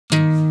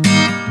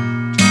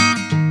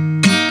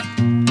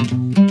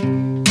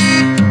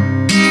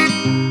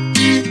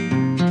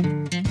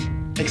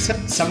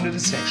except some little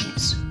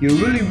sections. You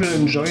really will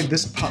enjoy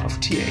this part of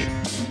TA.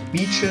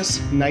 Beaches,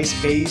 nice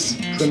bays,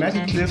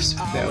 dramatic cliffs,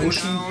 the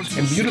ocean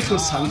and beautiful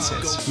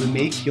sunsets will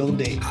make your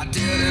day. I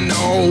didn't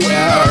know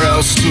where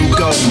else to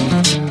go.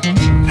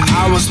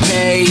 I was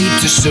paid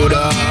to shoot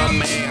a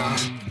man.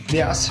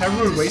 There are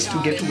several ways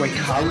to get to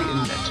Waikari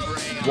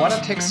Inlet.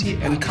 Water taxi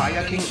and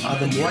kayaking are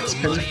the more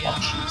expensive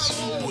options.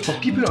 For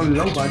people on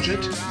low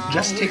budget,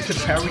 just take the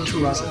ferry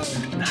to Russell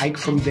and hike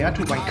from there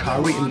to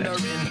Waikari Inlet.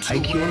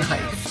 Hike your own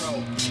hike.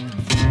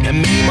 And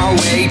made my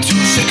way to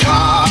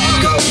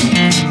Chicago.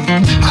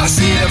 I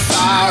see the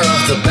fire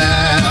of the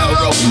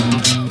barrel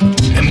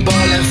and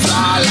bullet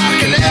fly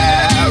like an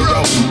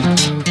arrow.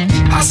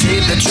 I see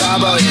the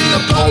trouble in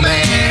the poor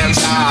man's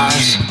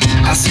eyes.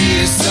 I see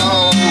his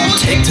soul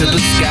take to the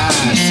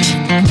skies.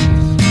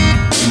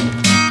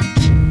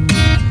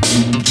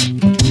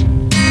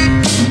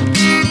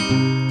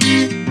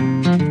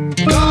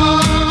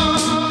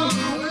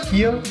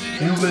 Here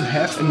you will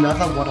have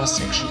another water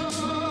section.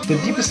 The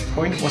deepest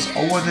point was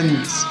over the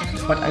knees,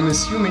 but I'm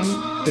assuming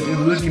that it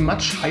will be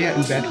much higher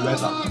in bad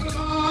weather.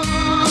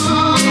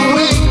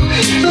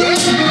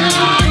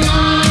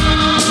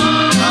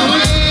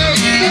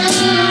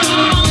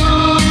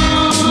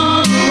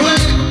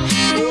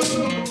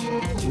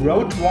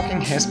 Road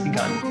walking has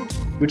begun,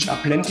 which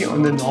are plenty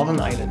on the northern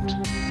island.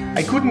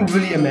 I couldn't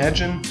really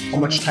imagine how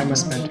much time I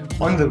spent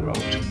on the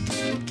road.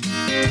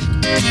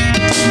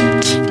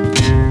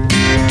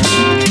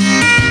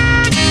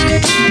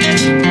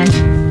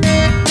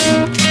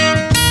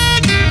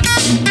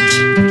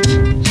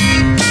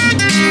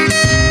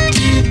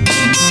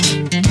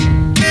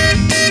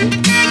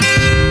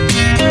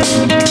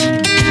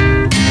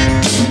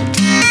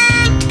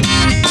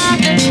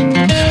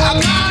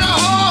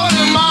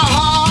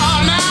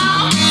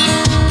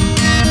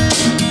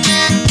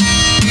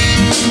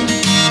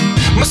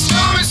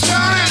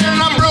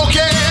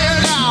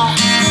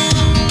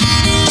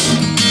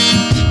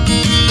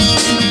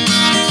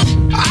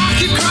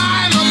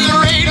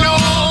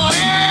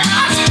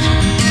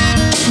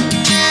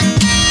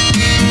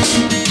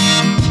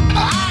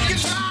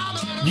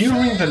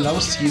 During the low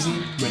season,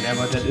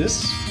 whenever that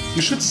is,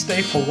 you should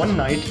stay for one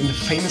night in the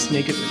famous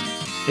Naki'd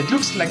Inn. It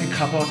looks like a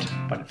cupboard,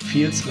 but it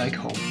feels like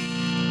home.